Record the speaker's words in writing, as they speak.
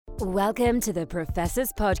Welcome to the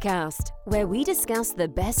Professor's Podcast, where we discuss the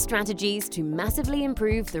best strategies to massively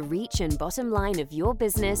improve the reach and bottom line of your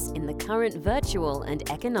business in the current virtual and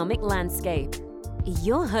economic landscape.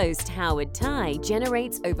 Your host, Howard Tai,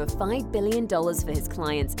 generates over $5 billion for his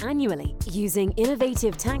clients annually using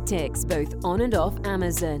innovative tactics both on and off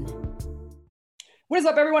Amazon. What is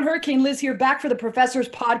up, everyone? Hurricane Liz here, back for the Professor's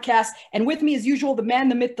Podcast. And with me, as usual, the man,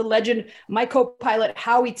 the myth, the legend, my co-pilot,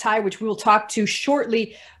 Howie Tai, which we will talk to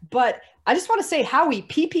shortly. But I just want to say, Howie,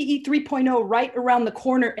 PPE 3.0 right around the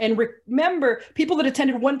corner. And remember, people that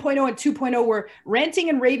attended 1.0 and 2.0 were ranting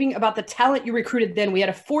and raving about the talent you recruited then. We had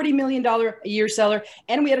a $40 million a year seller,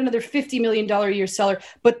 and we had another $50 million a year seller.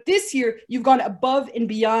 But this year, you've gone above and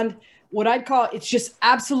beyond what I'd call, it's just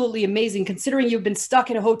absolutely amazing, considering you've been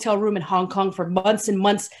stuck in a hotel room in Hong Kong for months and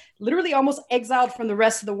months, literally almost exiled from the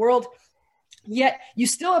rest of the world. Yet you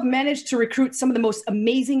still have managed to recruit some of the most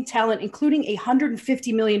amazing talent, including a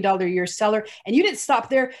 $150 million a year seller. And you didn't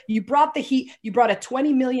stop there. You brought the heat. You brought a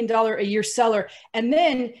 $20 million a year seller. And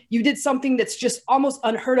then you did something that's just almost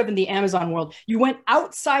unheard of in the Amazon world. You went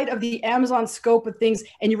outside of the Amazon scope of things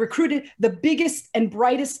and you recruited the biggest and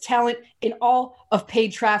brightest talent in all of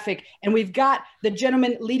paid traffic. And we've got the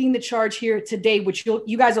gentleman leading the charge here today, which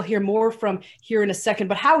you guys will hear more from here in a second.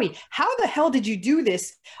 But Howie, how the hell did you do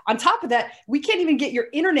this? On top of that, we can't even get your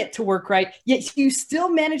internet to work right, yet you still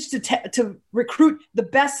managed to recruit the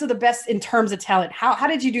best of the best in terms of talent. How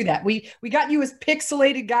did you do that? We got you as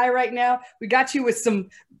pixelated guy right now. We got you with some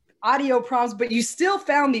audio problems, but you still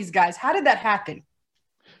found these guys. How did that happen?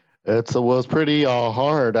 It was pretty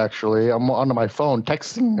hard, actually. I'm on my phone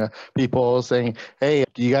texting people saying, hey,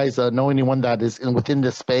 do you guys know anyone that is within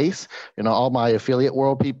this space? You know, all my affiliate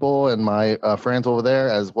world people and my friends over there,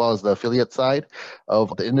 as well as the affiliate side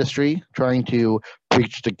of the industry, trying to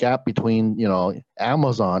bridge the gap between, you know,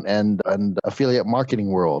 Amazon and affiliate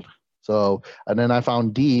marketing world. So, and then I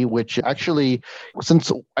found D, which actually,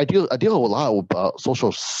 since I deal a lot with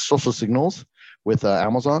social signals with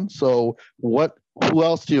Amazon. So who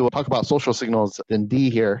else to talk about social signals than D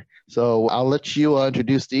here? So I'll let you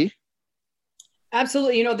introduce D.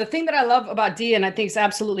 Absolutely. You know, the thing that I love about D, and I think is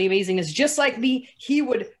absolutely amazing, is just like me, he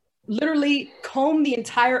would literally comb the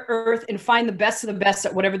entire earth and find the best of the best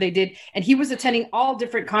at whatever they did. And he was attending all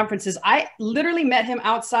different conferences. I literally met him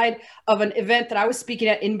outside of an event that I was speaking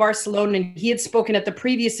at in Barcelona, and he had spoken at the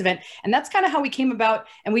previous event. And that's kind of how we came about.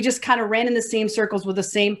 And we just kind of ran in the same circles with the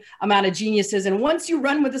same amount of geniuses. And once you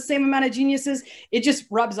run with the same amount of geniuses, it just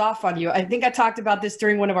rubs off on you. I think I talked about this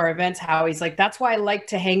during one of our events, Howie's like, that's why I like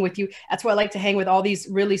to hang with you. That's why I like to hang with all these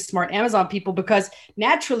really smart Amazon people, because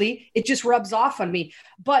naturally it just rubs off on me.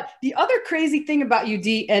 But the other crazy thing about you,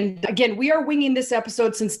 D, and again, we are winging this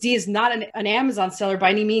episode since D is not an Amazon seller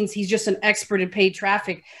by any means. He's just an expert in paid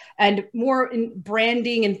traffic and more in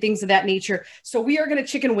branding and things of that nature. So we are going to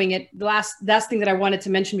chicken wing it. The last thing that I wanted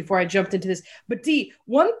to mention before I jumped into this. But D,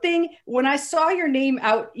 one thing, when I saw your name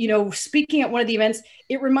out, you know, speaking at one of the events,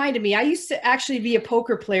 it reminded me, I used to actually be a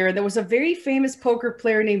poker player. There was a very famous poker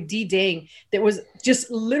player named Deng that was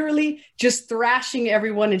just literally just thrashing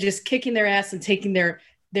everyone and just kicking their ass and taking their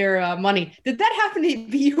money. Did that happen to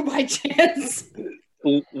be you by chance?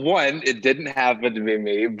 One, it didn't happen to be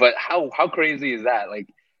me, but how crazy is that? Like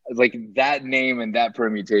that name and that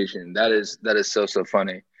permutation. That is so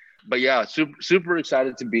funny. But yeah, super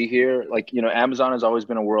excited to be here. Like, you know, Amazon has always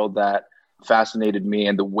been a world that fascinated me,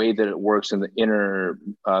 and the way that it works and the inner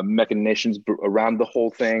machinations around the whole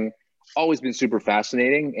thing always been super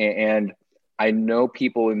fascinating. And I know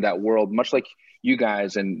people in that world, much like you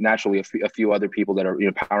guys, and naturally a few other people that are, you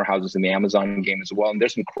know, powerhouses in the Amazon game as well. And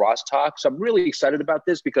there's some crosstalk. So I'm really excited about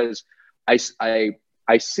this because I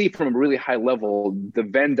see from a really high level the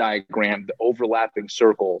Venn diagram, the overlapping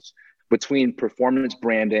circles between performance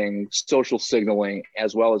branding, social signaling,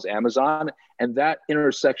 as well as Amazon. And that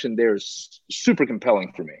intersection there is super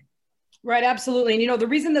compelling for me. Right, absolutely. And, you know, the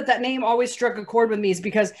reason that name always struck a chord with me is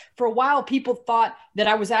because for a while, people thought that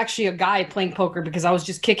I was actually a guy playing poker because I was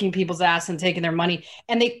just kicking people's ass and taking their money.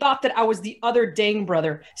 And they thought that I was the other Deng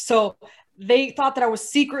brother. So they thought that I was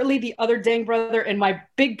secretly the other Deng brother, and my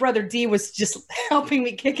big brother D was just helping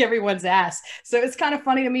me kick everyone's ass. So it's kind of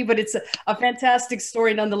funny to me, but it's a fantastic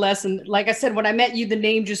story nonetheless. And like I said, when I met you, the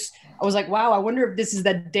name just, I was like, wow, I wonder if this is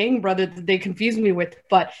that Deng brother that they confused me with.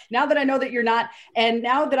 But now that I know that you're not, and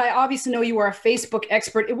now that I obviously know you are a Facebook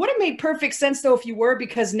expert, it would have made perfect sense though if you were,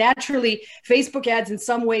 because naturally Facebook ads in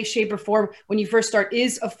some way, shape or form, when you first start,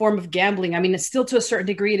 is a form of gambling. I mean, it's still to a certain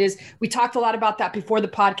degree it is. We talked a lot about that before the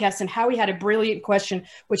podcast, and Howie had a brilliant question,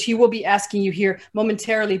 which he will be asking you here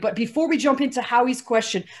momentarily. But before we jump into Howie's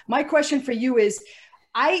question, my question for you is,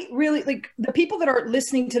 I really like the people that are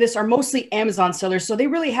listening to this are mostly Amazon sellers. So they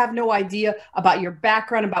really have no idea about your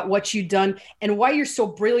background, about what you've done and why you're so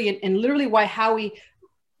brilliant, and literally why Howie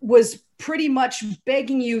was pretty much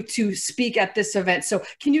begging you to speak at this event. So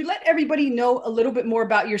can you let everybody know a little bit more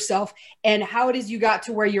about yourself and how it is you got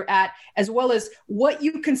to where you're at, as well as what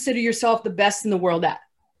you consider yourself the best in the world at?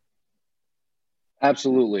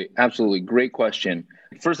 Absolutely. Absolutely. Great question.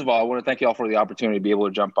 First of all, I want to thank you all for the opportunity to be able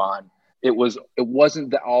to jump on. It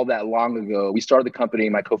wasn't all that long ago. We started the company,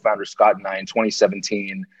 my co-founder Scott and I, in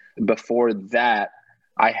 2017. Before that,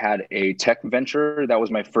 I had a tech venture. That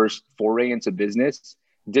was my first foray into business.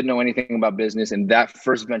 Didn't know anything about business. And that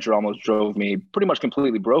first venture almost drove me pretty much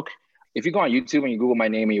completely broke. If you go on YouTube and you Google my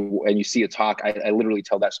name and you see a talk, I literally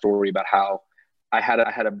tell that story about how I had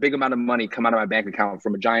a big amount of money come out of my bank account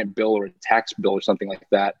from a giant bill or a tax bill or something like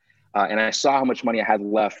that. And I saw how much money I had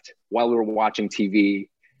left while we were watching TV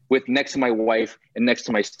with next to my wife and next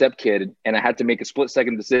to my stepkid. And I had to make a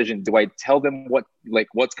split-second decision. Do I tell them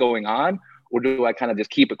what's going on, or do I kind of just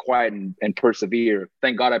keep it quiet and persevere?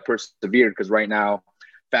 Thank God I persevered, because right now,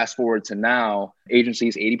 fast forward to now, agency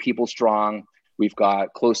is 80 people strong. We've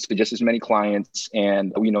got close to just as many clients,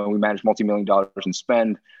 and we manage multi-million dollars in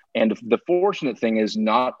spend. And the fortunate thing is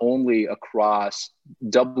not only across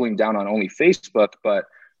doubling down on only Facebook, but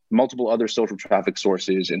multiple other social traffic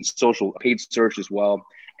sources and social paid search as well,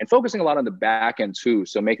 and focusing a lot on the back end too.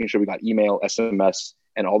 So making sure we got email, SMS,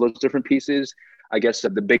 and all those different pieces. I guess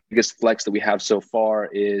that the biggest flex that we have so far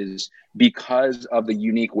is because of the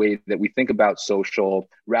unique way that we think about social,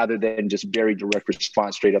 rather than just very direct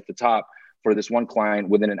response straight up the top. For this one client,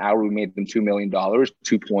 within an hour, we made them $2 million,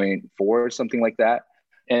 2.4, something like that.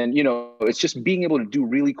 And, it's just being able to do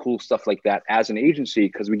really cool stuff like that as an agency,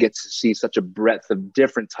 because we get to see such a breadth of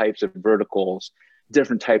different types of verticals,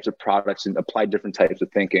 different types of products, and apply different types of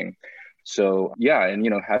thinking. So, yeah. And,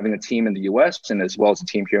 having a team in the US and as well as a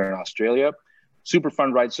team here in Australia, super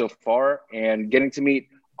fun ride so far, and getting to meet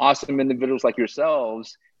awesome individuals like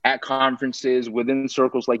yourselves at conferences within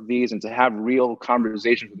circles like these, and to have real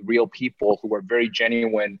conversations with real people who are very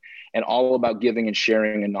genuine and all about giving and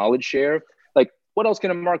sharing and knowledge share. Like, what else can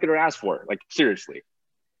a marketer ask for? Like, seriously.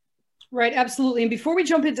 Right, absolutely. And before we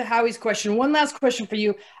jump into Howie's question, one last question for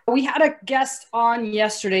you. We had a guest on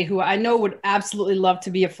yesterday who I know would absolutely love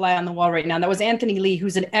to be a fly on the wall right now. That was Anthony Lee,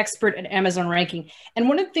 who's an expert at Amazon ranking. And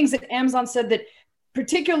one of the things that Amazon said that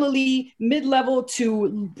particularly mid-level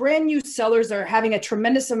to brand new sellers are having a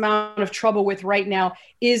tremendous amount of trouble with right now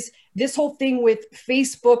is this whole thing with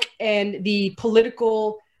Facebook and the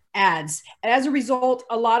political ads. And as a result,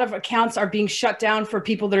 a lot of accounts are being shut down for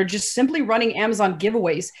people that are just simply running Amazon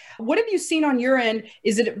giveaways. What have you seen on your end?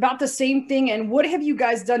 Is it about the same thing? And what have you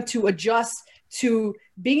guys done to adjust to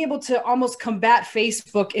being able to almost combat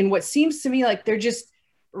Facebook in what seems to me like they're just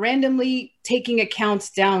randomly taking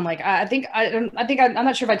accounts down? Like, I'm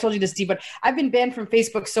not sure if I told you this, Dee, but I've been banned from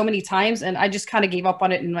Facebook so many times, and I just kind of gave up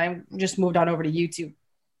on it, and I just moved on over to YouTube.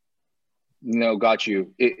 No, got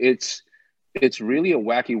you. It's really a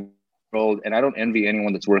wacky world, and I don't envy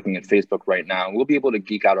anyone that's working at Facebook right now. We'll be able to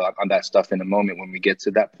geek out on that stuff in a moment when we get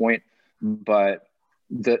to that point. But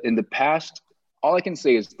in the past, all I can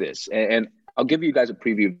say is this, and I'll give you guys a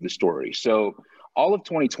preview of the story. So all of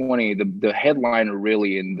 2020, the headliner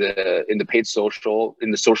really in the paid social,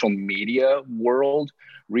 in the social media world,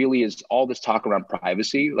 really is all this talk around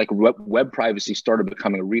privacy. Like web privacy started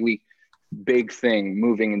becoming a really big thing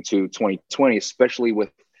moving into 2020, especially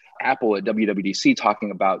with Apple at WWDC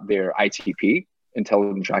talking about their ITP,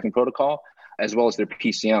 Intelligent Tracking Protocol, as well as their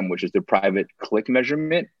PCM, which is their private click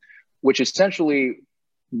measurement, which essentially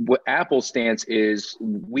what Apple's stance is: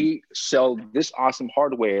 we sell this awesome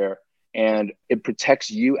hardware and it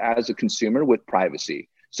protects you as a consumer with privacy.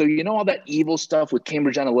 So, all that evil stuff with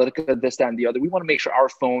Cambridge Analytica, this, that, and the other, we want to make sure our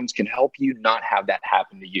phones can help you not have that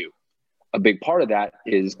happen to you. A big part of that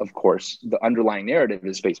is, of course, the underlying narrative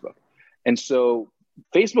is Facebook. And so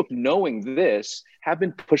Facebook, knowing this, have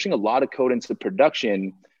been pushing a lot of code into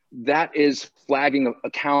production that is flagging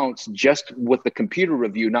accounts just with the computer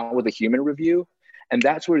review, not with a human review. And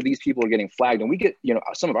that's where these people are getting flagged. And we get,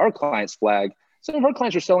 some of our clients flagged. Some of our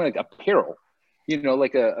clients are selling like apparel,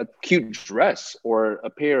 like a cute dress or a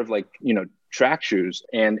pair of track shoes.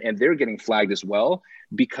 And they're getting flagged as well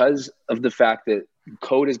because of the fact that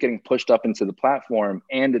code is getting pushed up into the platform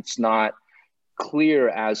and it's not clear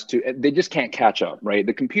as to, they just can't catch up, right?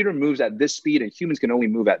 The computer moves at this speed and humans can only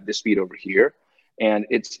move at this speed over here. And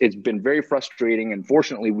it's been very frustrating. And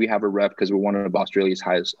fortunately, we have a rep because we're one of Australia's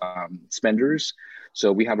highest spenders.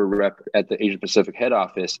 So we have a rep at the Asia Pacific head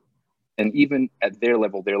office. And even at their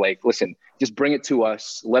level, they're like, listen, just bring it to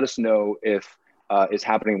us. Let us know if is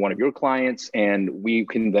happening to one of your clients, and we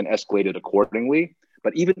can then escalate it accordingly.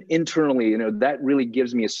 But even internally, you know, that really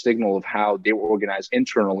gives me a signal of how they were organized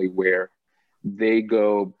internally, where they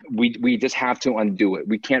go, we just have to undo it.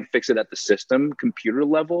 We can't fix it at the system computer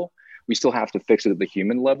level. We still have to fix it at the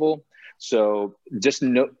human level. So just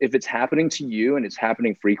know, if it's happening to you and it's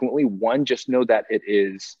happening frequently, one, just know that it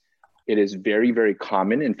is very, very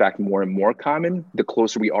common. In fact, more and more common the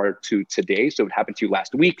closer we are to today. So it happened to you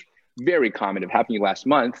last week, very common. If it happened to you last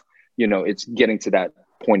month, you know, it's getting to that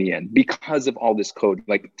pointy end because of all this code.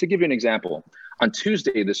 Like, to give you an example, on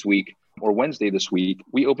Tuesday this week or Wednesday this week,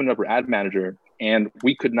 we opened up our ad manager and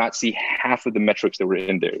we could not see half of the metrics that were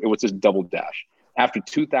in there. It was just double dash. After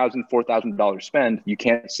 $2,000, $4,000 spend, you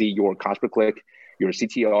can't see your cost per click, your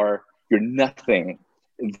CTR, your nothing.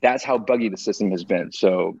 That's how buggy the system has been.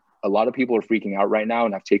 So a lot of people are freaking out right now,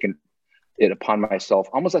 and I've taken it upon myself,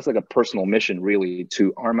 almost as like a personal mission, really,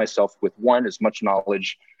 to arm myself with, one, as much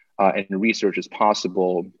knowledge and research as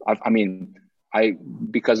possible.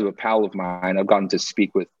 Because of a pal of mine, I've gotten to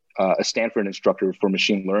speak with a Stanford instructor for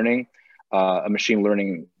machine learning, a machine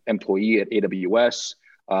learning employee at AWS,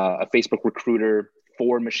 a Facebook recruiter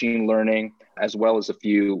for machine learning, as well as a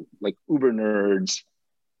few like Uber nerds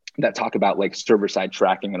that talk about like server-side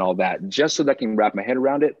tracking and all that, just so that I can wrap my head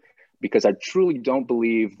around it, because I truly don't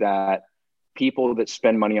believe that people that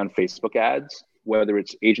spend money on Facebook ads, whether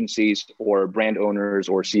it's agencies or brand owners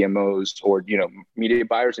or CMOs or, you know, media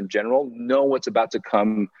buyers in general, know what's about to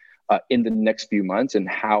come in the next few months and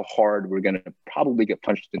how hard we're going to probably get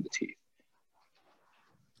punched in the teeth.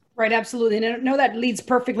 Right, absolutely. And I know that leads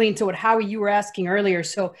perfectly into what Howie, you were asking earlier.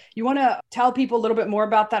 So you want to tell people a little bit more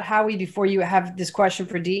about that, Howie, before you have this question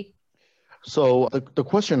for Dee? So the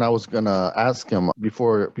question I was gonna ask him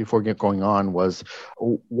before get going on was,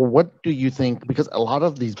 what do you think? Because a lot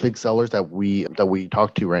of these big sellers that we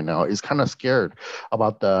talk to right now is kind of scared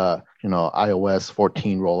about the iOS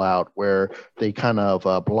 14 rollout, where they kind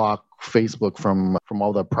of block Facebook from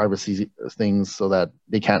all the privacy things, so that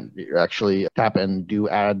they can't actually tap and do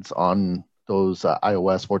ads on those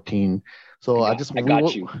iOS 14. So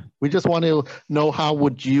we just want to know,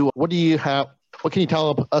 what can you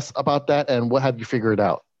tell us about that, and what have you figured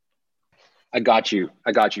out? I got you.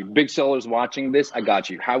 Big sellers watching this, I got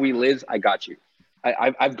you. Howie Liz, I got you.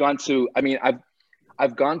 I've gone to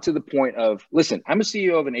the point of, listen, I'm a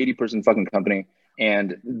CEO of an 80-person fucking company,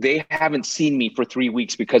 and they haven't seen me for 3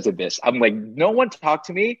 weeks because of this. I'm like, no one talk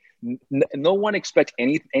to me. No one expect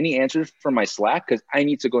any answers from my Slack, because I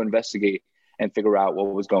need to go investigate and figure out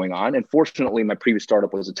what was going on. And fortunately, my previous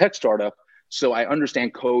startup was a tech startup, so I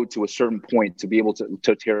understand code to a certain point to be able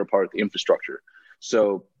to tear apart the infrastructure.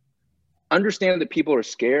 So understand that people are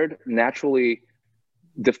scared. Naturally,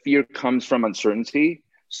 the fear comes from uncertainty.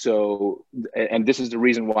 So, and this is the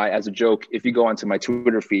reason why, as a joke, if you go onto my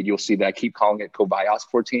Twitter feed, you'll see that I keep calling it COVIDIOS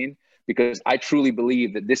 14, because I truly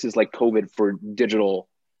believe that this is like COVID for digital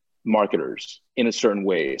marketers in a certain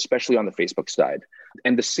way, especially on the Facebook side.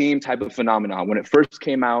 And the same type of phenomenon. When it first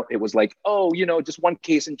came out, it was like, oh, just one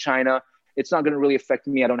case in China. It's not going to really affect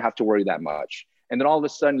me. I don't have to worry that much. And then all of a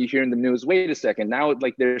sudden you hear in the news, wait a second, now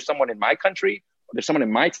like there's someone in my country, there's someone in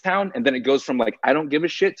my town. And then it goes from like, I don't give a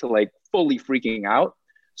shit to like fully freaking out.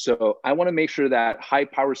 So I want to make sure that high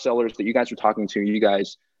power sellers that you guys are talking to, you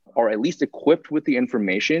guys are at least equipped with the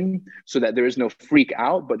information, so that there is no freak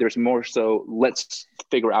out, but there's more so let's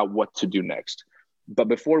figure out what to do next. But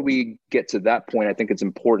before we get to that point, I think it's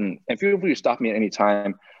important, and feel free to stop me at any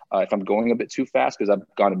time if I'm going a bit too fast, because I've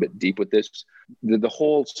gone a bit deep with this. The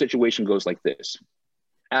whole situation goes like this.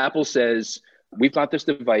 Apple says, we've got this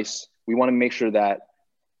device. We want to make sure that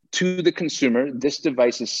to the consumer, this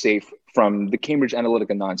device is safe from the Cambridge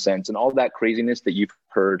Analytica nonsense and all that craziness that you've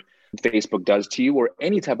heard Facebook does to you, or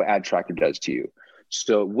any type of ad tracker does to you.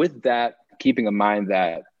 So with that, keeping in mind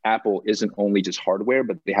that Apple isn't only just hardware,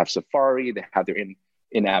 but they have Safari, they have their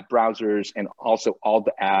in-app browsers, and also all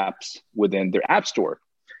the apps within their app store.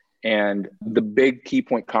 And the big key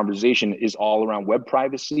point conversation is all around web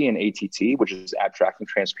privacy and ATT, which is ad tracking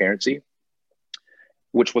transparency,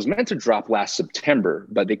 which was meant to drop last September,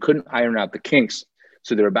 but they couldn't iron out the kinks.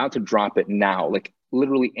 So they're about to drop it now, like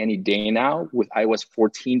literally any day now, with iOS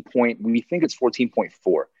 14 we think it's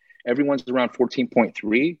 14.4. Everyone's around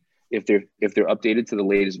 14.3 if they're updated to the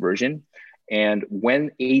latest version. And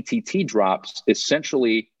when ATT drops,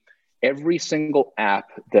 essentially every single app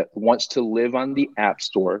that wants to live on the App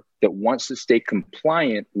Store, that wants to stay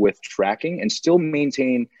compliant with tracking and still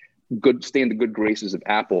stay in the good graces of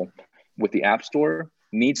Apple with the App Store,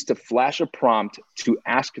 needs to flash a prompt to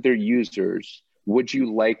ask their users, would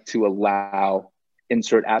you like to allow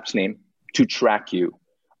insert app's name to track you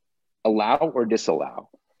allow or disallow,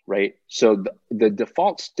 right? So the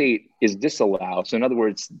default state is disallow. So in other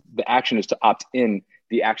words, the action is to opt in,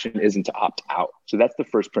 the action isn't to opt out. So that's the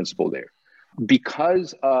first principle there.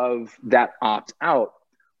 Because of that opt out,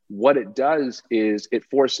 what it does is it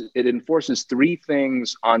enforces three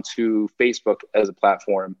things onto Facebook as a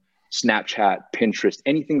platform, Snapchat, Pinterest,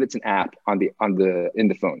 anything that's an app in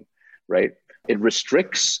the phone, right? It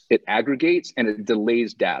restricts, it aggregates, and it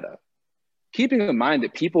delays data. Keeping in mind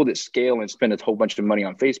that people that scale and spend a whole bunch of money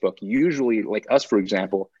on Facebook, usually like us, for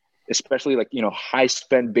example, especially like, high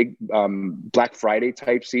spend, big Black Friday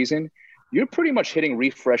type season, you're pretty much hitting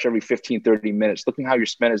refresh every 15, 30 minutes, looking how your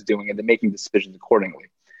spend is doing and then making decisions accordingly.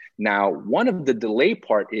 Now, one of the delay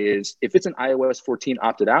part is if it's an iOS 14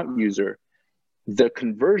 opted out user, the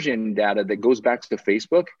conversion data that goes back to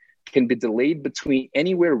Facebook can be delayed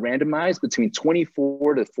anywhere randomized between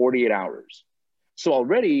 24 to 48 hours. So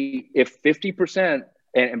already if 50%,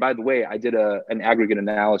 and by the way, I did an aggregate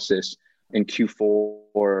analysis in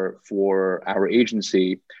Q4 for our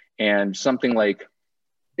agency, and something like,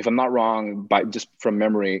 if I'm not wrong, by just from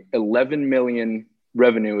memory, 11 million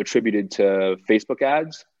revenue attributed to Facebook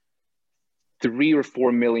ads, 3 or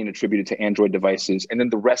 4 million attributed to Android devices. And then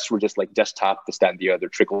the rest were just like desktop, this, that, and the other,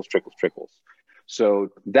 trickles. So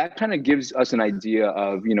that kind of gives us an idea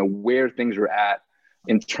of, where things are at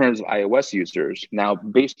in terms of iOS users. Now,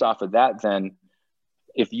 based off of that, then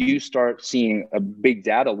if you start seeing a big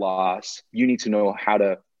data loss, you need to know how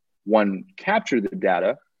to, one, capture the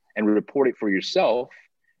data and report it for yourself,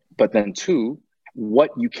 but then two,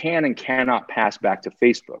 what you can and cannot pass back to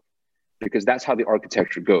Facebook, because that's how the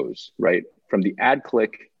architecture goes, right? From the ad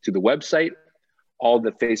click to the website, all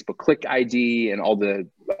the Facebook click ID and all the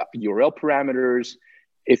URL parameters.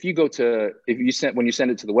 When you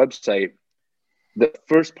send it to the website, the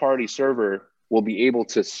first party server will be able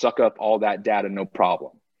to suck up all that data, no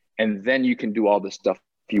problem. And then you can do all the stuff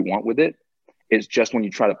you want with it. It's just when you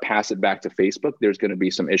try to pass it back to Facebook, there's going to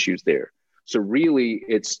be some issues there. So really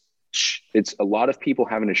it's a lot of people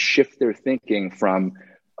having to shift their thinking from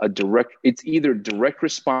it's either direct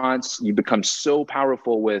response, you become so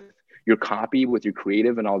powerful with your copy, with your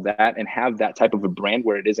creative and all that, and have that type of a brand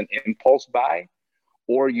where it is an impulse buy,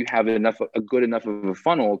 or you have a good enough of a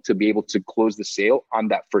funnel to be able to close the sale on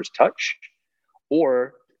that first touch,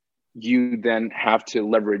 or you then have to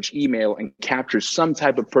leverage email and capture some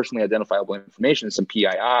type of personally identifiable information, some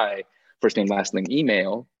PII, first name, last name,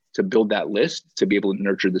 email, to build that list to be able to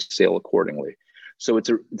nurture the sale accordingly. So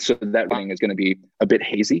that thing is going to be a bit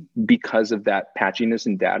hazy because of that patchiness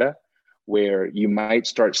in data, where you might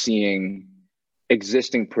start seeing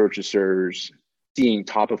existing purchasers seeing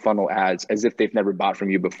top of funnel ads as if they've never bought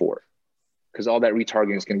from you before, because all that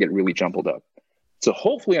retargeting is going to get really jumbled up. So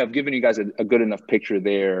hopefully I've given you guys a good enough picture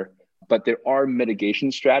there, but there are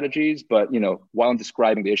mitigation strategies. But, while I'm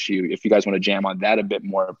describing the issue, if you guys want to jam on that a bit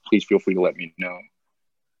more, please feel free to let me know.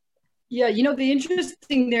 Yeah, the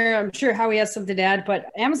interesting there, I'm sure Howie has something to add, but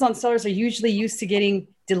Amazon sellers are usually used to getting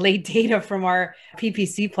delayed data from our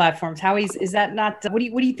PPC platforms. Howie, is that not, what do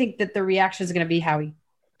you think that the reaction is going to be, Howie?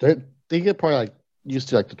 They get probably used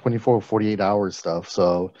to the 24 or 48 hours stuff.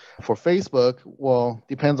 So for Facebook, well,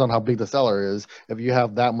 depends on how big the seller is. If you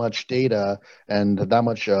have that much data and that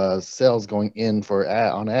much sales going in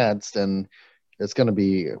on ads, then it's going to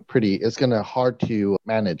be hard to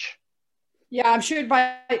manage. Yeah, I'm sure it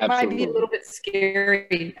might be a little bit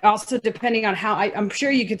scary. Also, depending on how I'm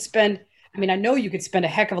sure you could spend. I know you could spend a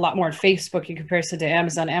heck of a lot more on Facebook in comparison to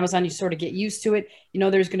Amazon. Amazon, you sort of get used to it.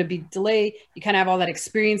 There's going to be delay. You kind of have all that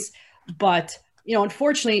experience, but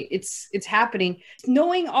unfortunately, it's happening.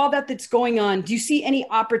 Knowing all that's going on, do you see any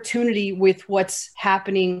opportunity with what's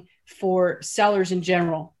happening for sellers in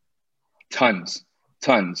general? Tons.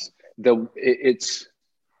 This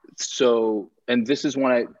is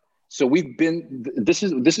where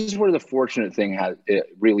the fortunate thing it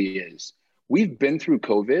really is. We've been through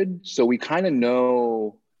COVID, so we kind of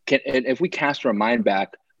know, and if we cast our mind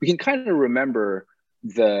back, we can kind of remember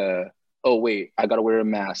oh wait, I got to wear a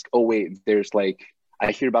mask. Oh wait, there's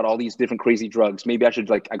I hear about all these different crazy drugs. Maybe I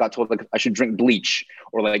should I got told I should drink bleach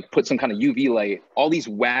or put some kind of UV light, all these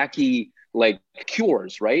wacky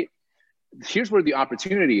cures, right? Here's where the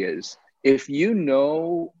opportunity is. If you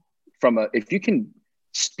can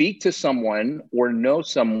speak to someone or know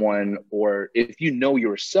someone, or if you know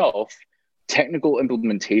yourself, technical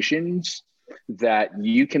implementations that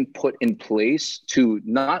you can put in place to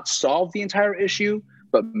not solve the entire issue,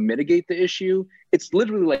 but mitigate the issue, it's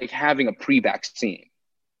literally like having a pre-vaccine,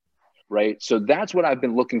 right? So that's what I've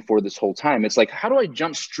been looking for this whole time. It's how do I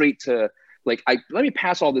jump straight to let me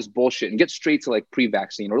pass all this bullshit and get straight to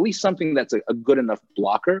pre-vaccine, or at least something that's a good enough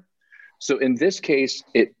blocker So in this case,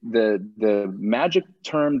 the magic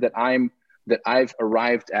term that I've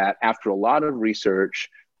arrived at after a lot of research.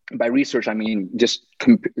 By research, I mean just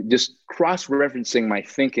cross-referencing my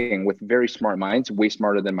thinking with very smart minds, way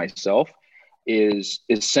smarter than myself, is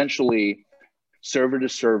essentially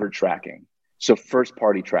server-to-server tracking. So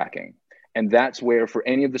first-party tracking. And that's where, for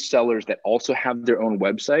any of the sellers that also have their own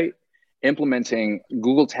website, implementing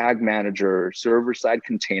Google Tag Manager server-side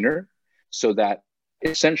container, so that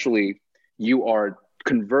essentially you are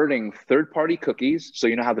converting third-party cookies. So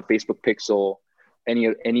you know how the Facebook pixel,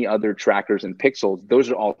 any other trackers and pixels, those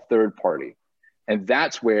are all third party. And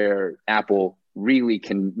that's where Apple really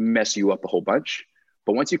can mess you up a whole bunch.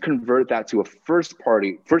 But once you convert that to a first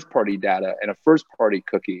party data and a first party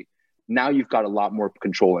cookie, now you've got a lot more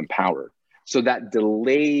control and power. So that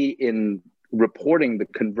delay in reporting the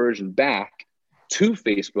conversion back to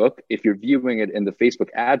Facebook, if you're viewing it in the Facebook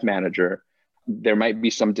ad manager, there might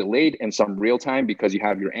be some delayed and some real time, because you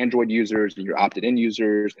have your Android users and your opted in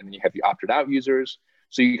users, and then you have your opted out users.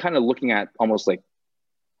 So you're kind of looking at almost like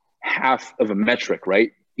half of a metric,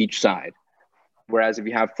 right? Each side. Whereas if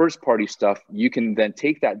you have first party stuff, you can then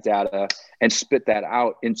take that data and spit that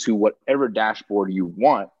out into whatever dashboard you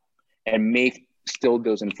want and make still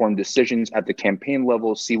those informed decisions at the campaign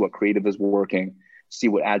level, see what creative is working, see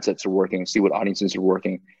what ad sets are working, see what audiences are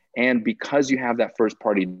working. And because you have that first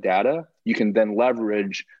party data, you can then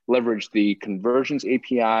leverage the conversions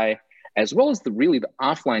API, as well as the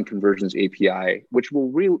offline conversions API, which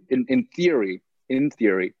will in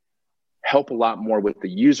theory, help a lot more with the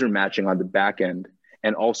user matching on the back end,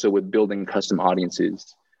 and also with building custom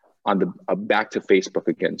audiences on the back to Facebook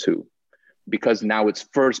again too, because now it's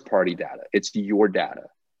first party data, it's your data,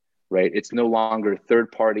 right? It's no longer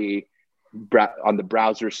third party on the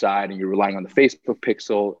browser side and you're relying on the Facebook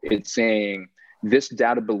pixel. It's saying this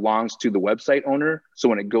data belongs to the website owner. So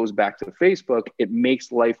when it goes back to Facebook, it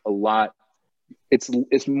makes life a lot, it's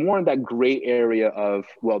more in that gray area of,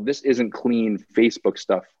 well, this isn't clean Facebook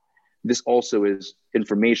stuff. This also is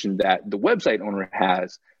information that the website owner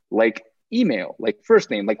has, like email, like first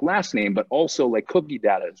name, like last name, but also like cookie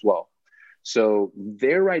data as well. So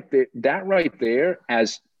that right there,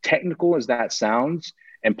 as technical as that sounds,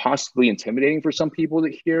 and possibly intimidating for some people to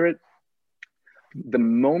hear it, the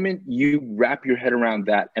moment you wrap your head around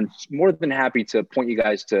that, and more than happy to point you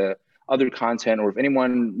guys to other content, or if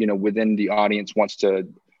anyone within the audience wants to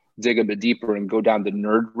dig a bit deeper and go down the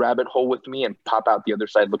nerd rabbit hole with me and pop out the other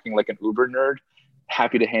side looking like an uber nerd,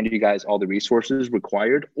 happy to hand you guys all the resources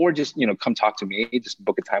required, or just come talk to me, just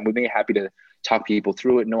book a time with me. Happy to talk people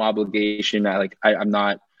through it, no obligation.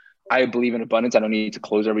 I believe in abundance. I don't need to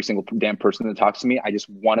close every single damn person that talks to me. I just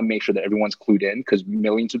want to make sure that everyone's clued in, because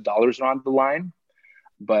millions of dollars are on the line.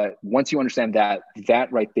 But once you understand that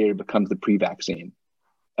right there becomes the pre-vaccine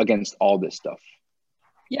against all this stuff.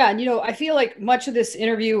 Yeah. And, I feel like much of this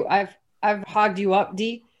interview, I've hogged you up,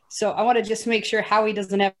 D. So I want to just make sure Howie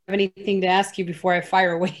doesn't have anything to ask you before I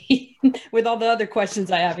fire away with all the other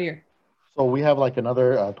questions I have here. So we have like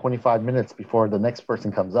another 25 minutes before the next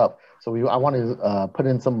person comes up. So I want to put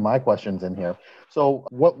in some of my questions in here. So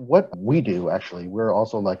what we do, actually, we're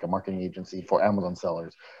also like a marketing agency for Amazon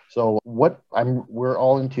sellers. So we're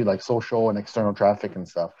all into like social and external traffic and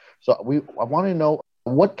stuff. So I want to know,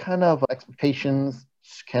 what kind of expectations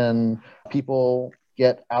can people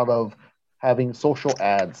get out of having social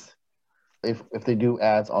ads? If they do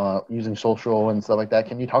ads on using social and stuff like that,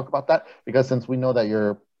 can you talk about that? Because since we know that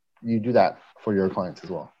you do that for your clients as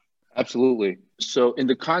well. Absolutely. So in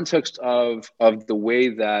the context of the way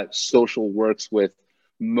that social works with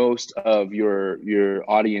most of your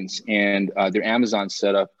audience and their Amazon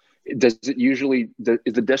setup, is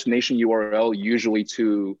the destination URL usually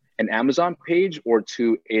to an Amazon page or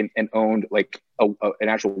to an owned, like an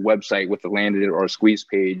actual website with a landed or a squeeze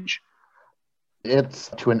page? It's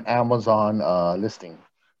to an Amazon listing,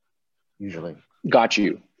 usually. Got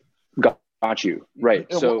you.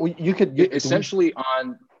 Right. So you could essentially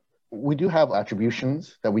we do have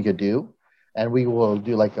attributions that we could do, and we will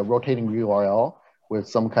do like a rotating URL with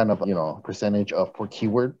some kind of percentage for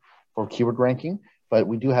keyword ranking. But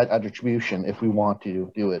we do have attribution if we want to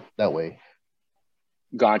do it that way.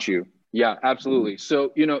 Got you. Yeah, absolutely.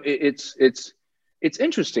 So it's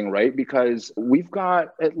interesting, right? Because we've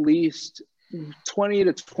got at least 20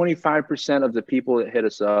 to 25% of the people that hit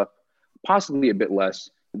us up, possibly a bit less,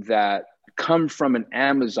 that come from an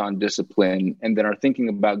Amazon discipline and then are thinking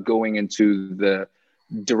about going into the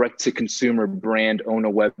direct-to-consumer brand, own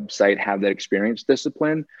a website, have that experience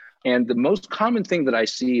discipline. And the most common thing that I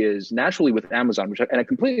see is naturally with Amazon, and I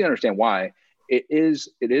completely understand why, it is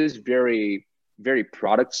very, very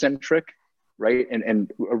product-centric, right?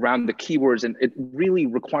 And around the keywords. And it really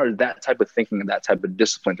requires that type of thinking and that type of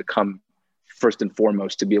discipline to come first and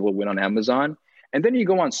foremost to be able to win on Amazon. And then you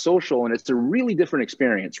go on social and it's a really different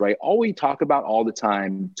experience, right? All we talk about all the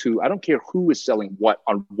time I don't care who is selling what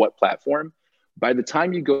on what platform. By the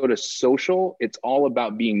time you go to social, it's all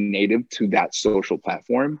about being native to that social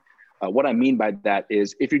platform. What I mean by that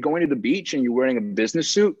is if you're going to the beach and you're wearing a business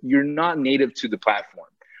suit, you're not native to the platform,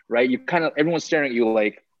 right? You everyone's staring at you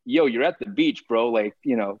like, yo, you're at the beach, bro. Like,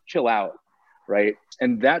 chill out, right?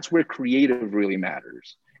 And that's where creative really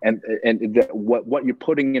matters. And what you're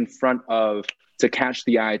putting in front of to catch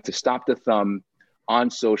the eye, to stop the thumb on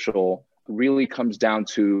social really comes down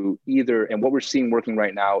to either, and what we're seeing working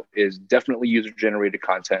right now is definitely user-generated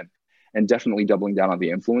content and definitely doubling down on the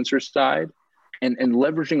influencer side and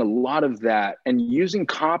leveraging a lot of that and using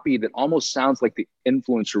copy that almost sounds like the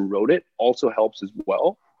influencer wrote it also helps as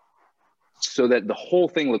well, so that the whole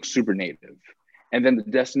thing looks super native. And then the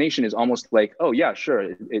destination is almost like, oh yeah,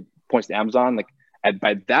 sure. It points to Amazon. Like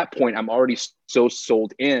by that point, I'm already so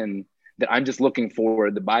sold in that I'm just looking for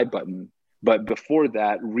the buy button. But before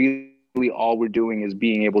that, really all we're doing is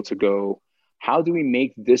being able to go, how do we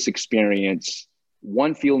make this experience,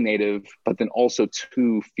 one, feel native, but then also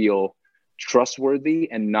two, feel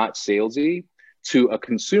trustworthy and not salesy to a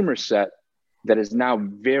consumer set that is now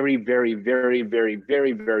very, very, very, very,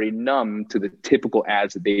 very, very numb to the typical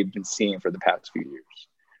ads that they've been seeing for the past few years,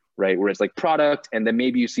 right? Where it's like product, and then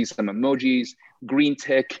maybe you see some emojis, green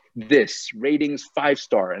tick, this, ratings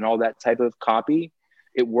 5-star, and all that type of copy.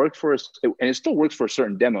 It worked for us, and it still works for a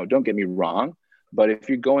certain demo, don't get me wrong. But if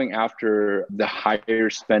you're going after the higher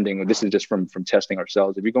spending, this is just from testing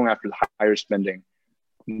ourselves, if you're going after the higher spending,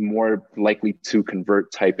 more likely to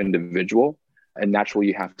convert type individual, and naturally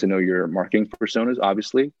you have to know your marketing personas,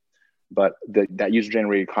 obviously, but that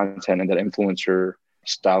user-generated content and that influencer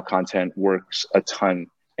style content works a ton.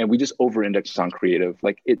 And we just over-index on creative.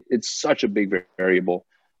 Like it's such a big variable.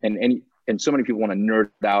 And so many people want to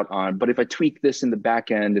nerd out on, but if I tweak this in the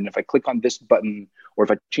back end, and if I click on this button, or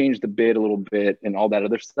if I change the bid a little bit and all that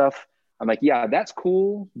other stuff, I'm like, yeah, that's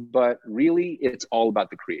cool. But really, it's all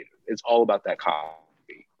about the creative. It's all about that copy.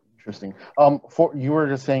 Interesting. You were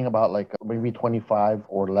just saying about like maybe 25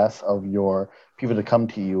 or less of your people that come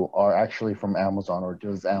to you are actually from Amazon or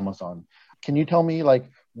does Amazon. Can you tell me like,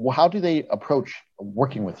 how do they approach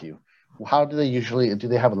working with you? How do they usually, do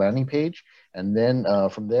they have a landing page? And then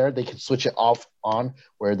from there, they can switch it off on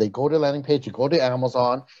where they go to landing page, you go to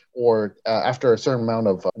Amazon, or after a certain amount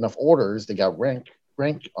of enough orders, they got ranked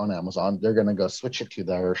on Amazon, they're going to go switch it to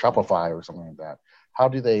their Shopify or something like that. How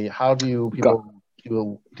do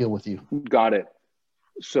people deal with you? Got it.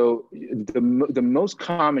 So the most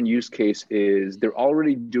common use case is they're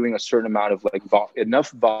already doing a certain amount of like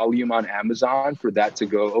enough volume on Amazon for that to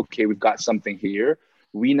go, okay, we've got something here.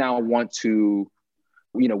 We now want to,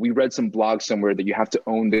 we read some blog somewhere that you have to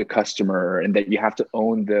own the customer and that you have to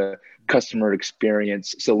own the customer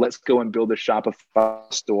experience. So let's go and build a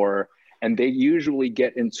Shopify store. And they usually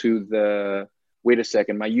get into the, wait a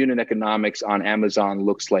second, my unit economics on Amazon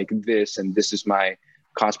looks like this, and this is my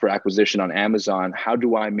cost per acquisition on Amazon. How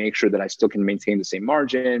do I make sure that I still can maintain the same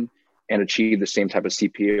margin and achieve the same type of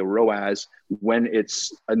CPA or ROAS when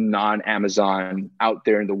it's a non-Amazon out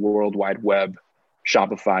there in the World Wide Web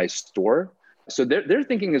Shopify store? So their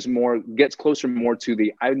thinking is gets closer more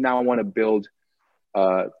to I now want to build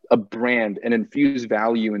a brand and infuse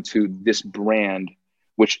value into this brand,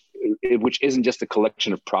 which isn't just a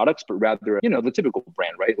collection of products, but rather, the typical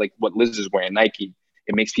brand, right? Like what Liz is wearing, Nike,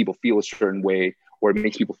 it makes people feel a certain way, or it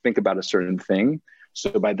makes people think about a certain thing.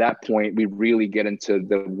 So by that point, we really get into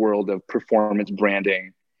the world of performance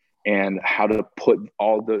branding and how to put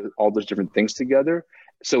all those different things together.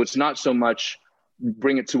 So it's not so much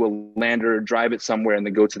bring it to a lander, drive it somewhere, and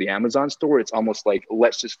then go to the Amazon store. It's almost like,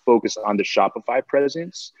 let's just focus on the Shopify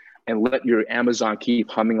presence and let your Amazon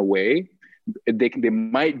keep humming away. They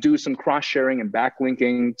might do some cross-sharing and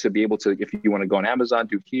backlinking to be able to, if you want to go on Amazon,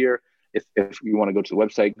 do here. If you want to go to the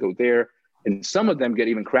website, go there. And some of them get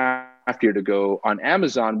even craftier to go on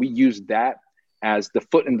Amazon. We use that as the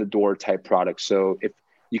foot in the door type product. So if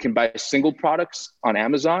you can buy single products on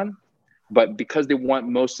Amazon, but because they want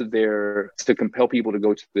most of to compel people to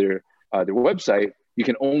go to their website, you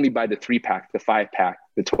can only buy the 3-pack, the 5-pack,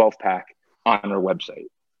 the 12-pack on our website.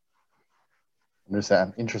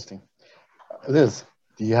 Understand. Interesting. Liz,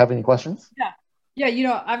 do you have any questions? Yeah.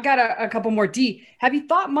 I've got a couple more. D, have you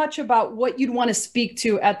thought much about what you'd want to speak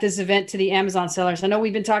to at this event to the Amazon sellers? I know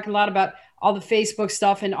we've been talking a lot about all the Facebook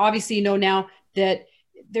stuff, and obviously now that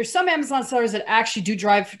there's some Amazon sellers that actually do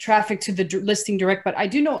drive traffic to the listing direct, but I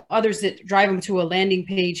do know others that drive them to a landing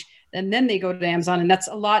page and then they go to Amazon. And that's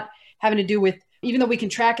a lot having to do with, even though we can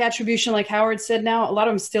track attribution, like Howard said now, a lot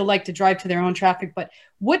of them still like to drive to their own traffic. But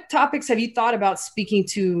what topics have you thought about speaking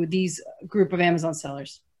to these group of Amazon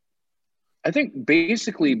sellers? I think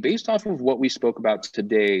basically based off of what we spoke about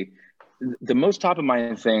today, the most top of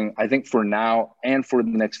mind thing, I think for now and for the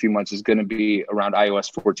next few months is going to be around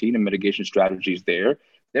iOS 14 and mitigation strategies there.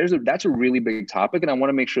 That's a really big topic. And I want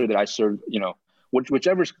to make sure that I serve,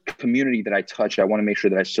 whichever community that I touch, I want to make sure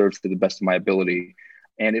that I serve to the best of my ability.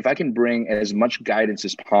 And if I can bring as much guidance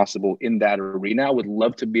as possible in that arena, I would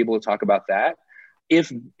love to be able to talk about that. If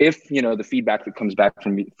the feedback that comes back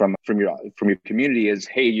from your community is,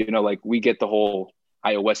 hey, like we get the whole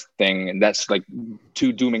iOS thing and that's like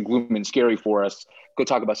too doom and gloom and scary for us, go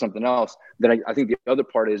talk about something else. Then I think the other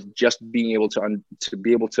part is just being able to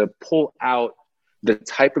be able to pull out the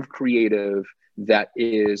type of creative that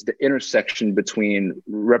is the intersection between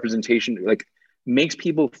representation, like makes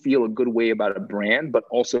people feel a good way about a brand, but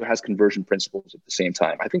also has conversion principles at the same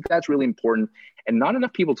time. I think that's really important. And not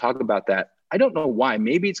enough people talk about that. I don't know why.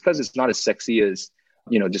 Maybe it's because it's not as sexy as,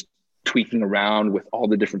 just tweaking around with all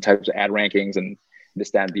the different types of ad rankings and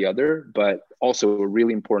this, that, and the other, but also a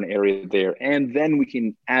really important area there. And then we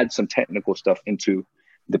can add some technical stuff into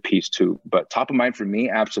the piece too. But top of mind for me,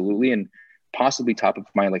 absolutely. And possibly top of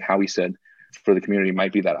mind, like Howie said, for the community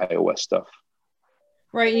might be that iOS stuff.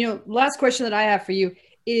 Right. Last question that I have for you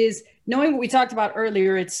is, knowing what we talked about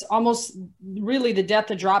earlier, it's almost really the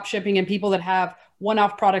death of drop shipping and people that have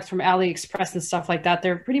one-off products from AliExpress and stuff like that.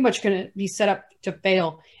 They're pretty much going to be set up to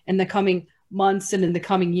fail in the coming months and in the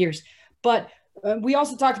coming years. But we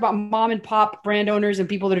also talked about mom and pop brand owners and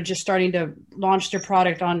people that are just starting to launch their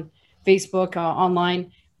product on Facebook,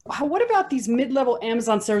 online. What about these mid-level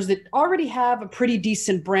Amazon sellers that already have a pretty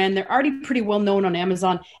decent brand? They're already pretty well known on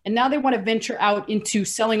Amazon, and now they want to venture out into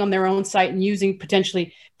selling on their own site and using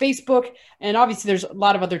potentially Facebook. And obviously there's a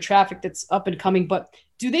lot of other traffic that's up and coming, but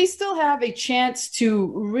do they still have a chance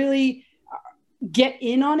to really get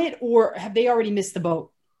in on it, or have they already missed the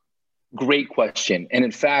boat? Great question. And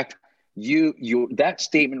in fact, you that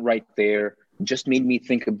statement right there just made me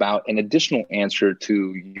think about an additional answer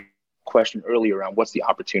to your question earlier around what's the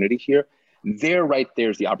opportunity here. Right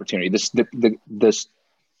there's the opportunity.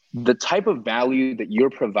 The type of value that you're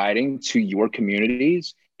providing to your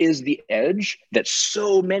communities is the edge that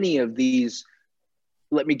so many of these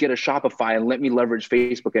let me get a Shopify and let me leverage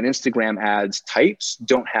Facebook and Instagram ads types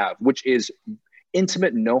don't have, which is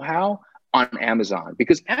intimate know-how on Amazon.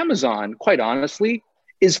 Because Amazon, quite honestly,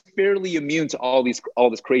 is fairly immune to all this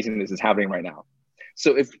craziness that's happening right now.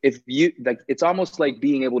 So if you like, it's almost like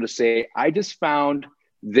being able to say, I just found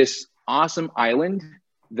this awesome island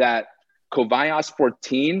that iOS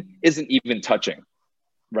 14 isn't even touching,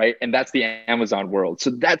 right? And that's the Amazon world.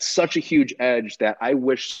 So that's such a huge edge that I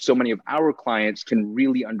wish so many of our clients can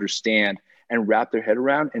really understand and wrap their head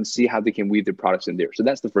around and see how they can weave their products in there. So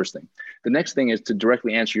that's the first thing. The next thing is to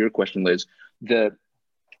directly answer your question, Liz.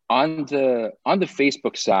 On the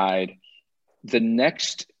Facebook side,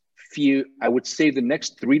 I would say the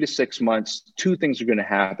next 3 to 6 months, two things are going to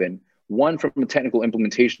happen. One, from a technical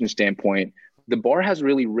implementation standpoint, the bar has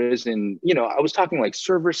really risen. I was talking like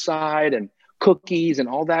server side and cookies and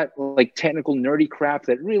all that like technical nerdy crap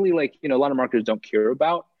that really a lot of marketers don't care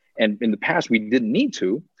about. And in the past, we didn't need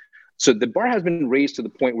to. So the bar has been raised to the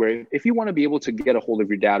point where if you want to be able to get a hold of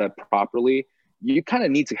your data properly, you kind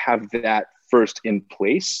of need to have that first in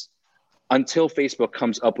place until Facebook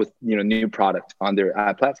comes up with new product on their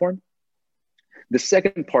ad platform. The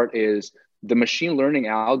second part is the machine learning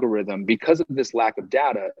algorithm, because of this lack of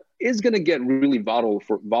data, is going to get really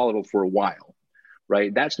volatile for a while,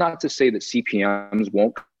 right? That's not to say that CPMs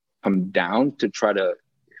won't come down to try to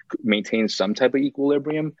maintain some type of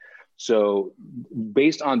equilibrium. So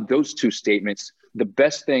based on those two statements, the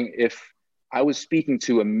best thing, if I was speaking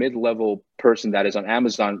to a mid-level person that is on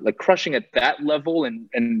Amazon, like crushing at that level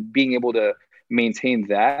and being able to maintain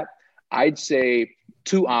that, I'd say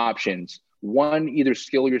two options. One, either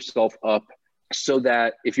skill yourself up so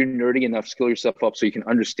that if you're nerdy enough, skill yourself up so you can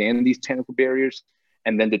understand these technical barriers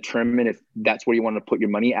and then determine if that's where you want to put your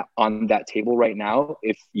money on that table right now,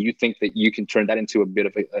 if you think that you can turn that into a bit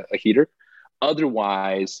of a heater.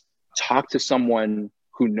 Otherwise, talk to someone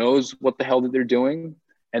who knows what the hell that they're doing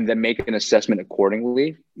and then make an assessment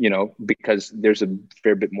accordingly, because there's a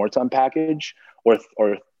fair bit more to unpackage. Or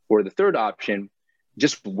the third option,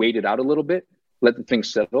 just wait it out a little bit, let the thing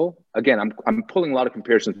settle. Again, I'm pulling a lot of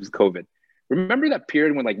comparisons with COVID. Remember that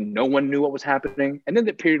period when no one knew what was happening? And then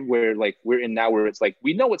the period where we're in now where it's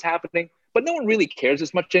we know what's happening, but no one really cares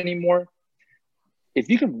as much anymore. If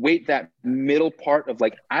you can wait that middle part of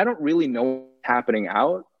I don't really know what's happening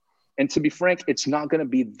out, And to be frank, it's not going to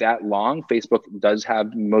be that long. Facebook does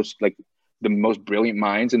have the most brilliant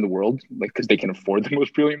minds in the world, because they can afford the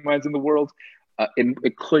most brilliant minds in the world.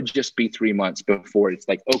 It could just be 3 months before it's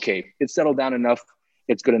like, okay, it's settled down enough.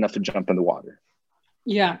 It's good enough to jump in the water.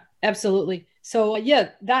 Yeah, absolutely. So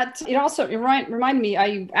it reminded me,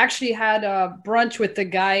 I actually had a brunch with the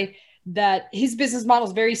guy that his business model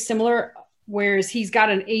is very similar, whereas he's got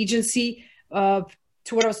an agency to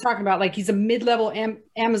what I was talking about. Like, he's a mid-level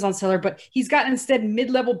Amazon seller, but he's got instead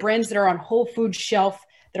mid-level brands that are on Whole Foods shelf,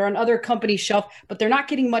 that are on other companies' shelf, but they're not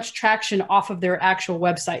getting much traction off of their actual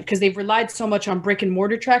website because they've relied so much on brick and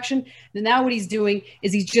mortar traction. And now what he's doing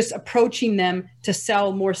is he's just approaching them to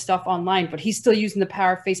sell more stuff online, but he's still using the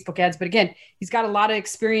power of Facebook ads. But again, he's got a lot of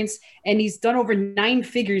experience and he's done over 9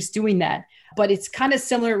 figures doing that. But it's kind of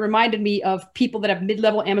similar. It reminded me of people that have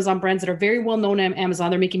mid-level Amazon brands that are very well known on Amazon.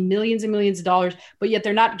 They're making millions and millions of dollars, but yet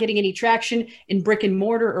they're not getting any traction in brick and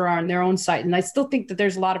mortar or on their own site. And I still think that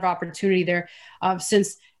there's a lot of opportunity there,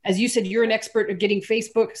 since, as you said, you're an expert at getting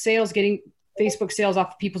Facebook sales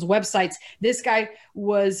off of people's websites. This guy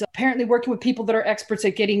was apparently working with people that are experts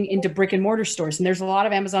at getting into brick and mortar stores. And there's a lot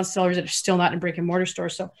of Amazon sellers that are still not in brick and mortar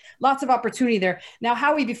stores. So lots of opportunity there. Now,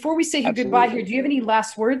 Howie, before we say goodbye here, do you have any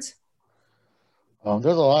last words? There's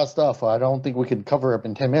a lot of stuff. I don't think we could cover up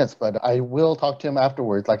in 10 minutes, but I will talk to him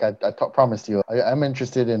afterwards. Like I promised you, I'm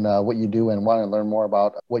interested in what you do and want to learn more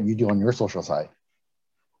about what you do on your social side.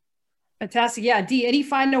 Fantastic. Yeah. D, any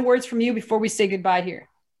final words from you before we say goodbye here?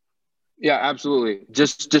 Yeah, absolutely.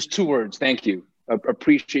 Just 2 words. Thank you.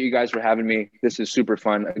 Appreciate you guys for having me. This is super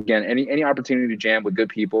fun. Again, any opportunity to jam with good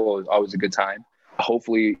people is always a good time.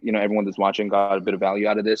 Hopefully, everyone that's watching got a bit of value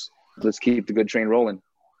out of this. Let's keep the good train rolling.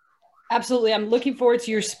 Absolutely. I'm looking forward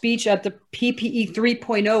to your speech at the PPE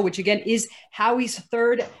 3.0, which again is Howie's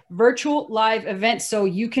 3rd virtual live event. So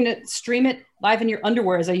you can stream it live in your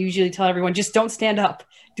underwear, as I usually tell everyone. Just don't stand up.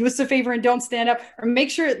 Do us a favor and don't stand up, or make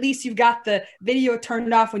sure at least you've got the video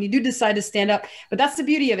turned off when you do decide to stand up. But that's the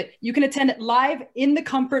beauty of it. You can attend it live in the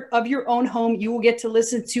comfort of your own home. You will get to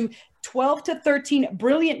listen to 12 to 13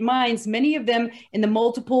 brilliant minds, many of them in the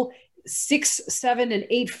multiple 6, 7, and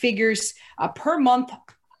 8 figures per month.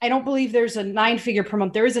 I don't believe there's a 9-figure per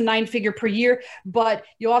month. There is a 9-figure per year, but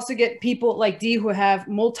you also get people like D who have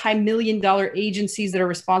multi-million-dollar agencies that are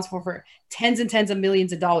responsible for tens and tens of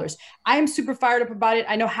millions of dollars. I am super fired up about it.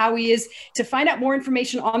 I know Howie is. To find out more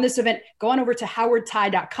information on this event, go on over to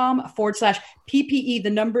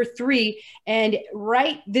howardtai.com/PPE 3. And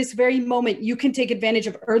this very moment, you can take advantage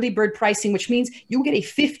of early bird pricing, which means you'll get a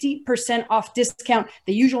 50% off discount,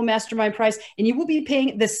 the usual mastermind price, and you will be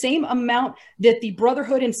paying the same amount that the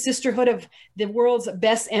brotherhood and sisterhood of the world's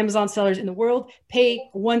best Amazon sellers in the world pay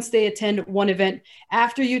once they attend one event.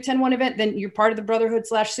 After you attend one event, then you're part of the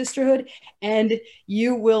brotherhood/sisterhood, and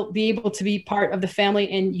you will be able to be part of the family.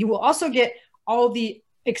 And you will also get all the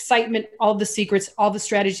excitement, all the secrets, all the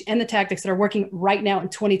strategies and the tactics that are working right now in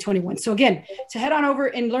 2021. So again, to head on over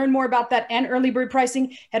and learn more about that and early bird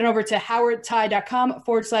pricing, head on over to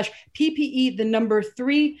howardtai.com/PPE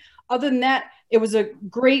 3. Other than that, it was a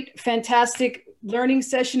great, fantastic learning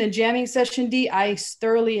session and jamming session, D. I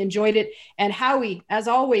thoroughly enjoyed it. And Howie, as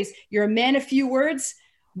always, you're a man of few words,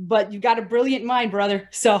 but you've got a brilliant mind, brother.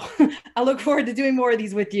 So I look forward to doing more of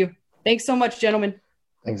these with you. Thanks so much, gentlemen.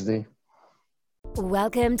 Thanks, D.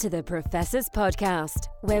 Welcome to the Professor's Podcast,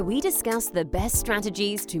 where we discuss the best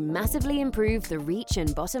strategies to massively improve the reach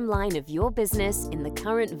and bottom line of your business in the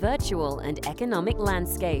current virtual and economic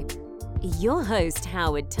landscape. Your host,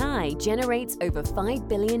 Howard Tai, generates over $5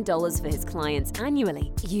 billion for his clients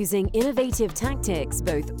annually using innovative tactics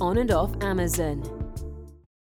both on and off Amazon.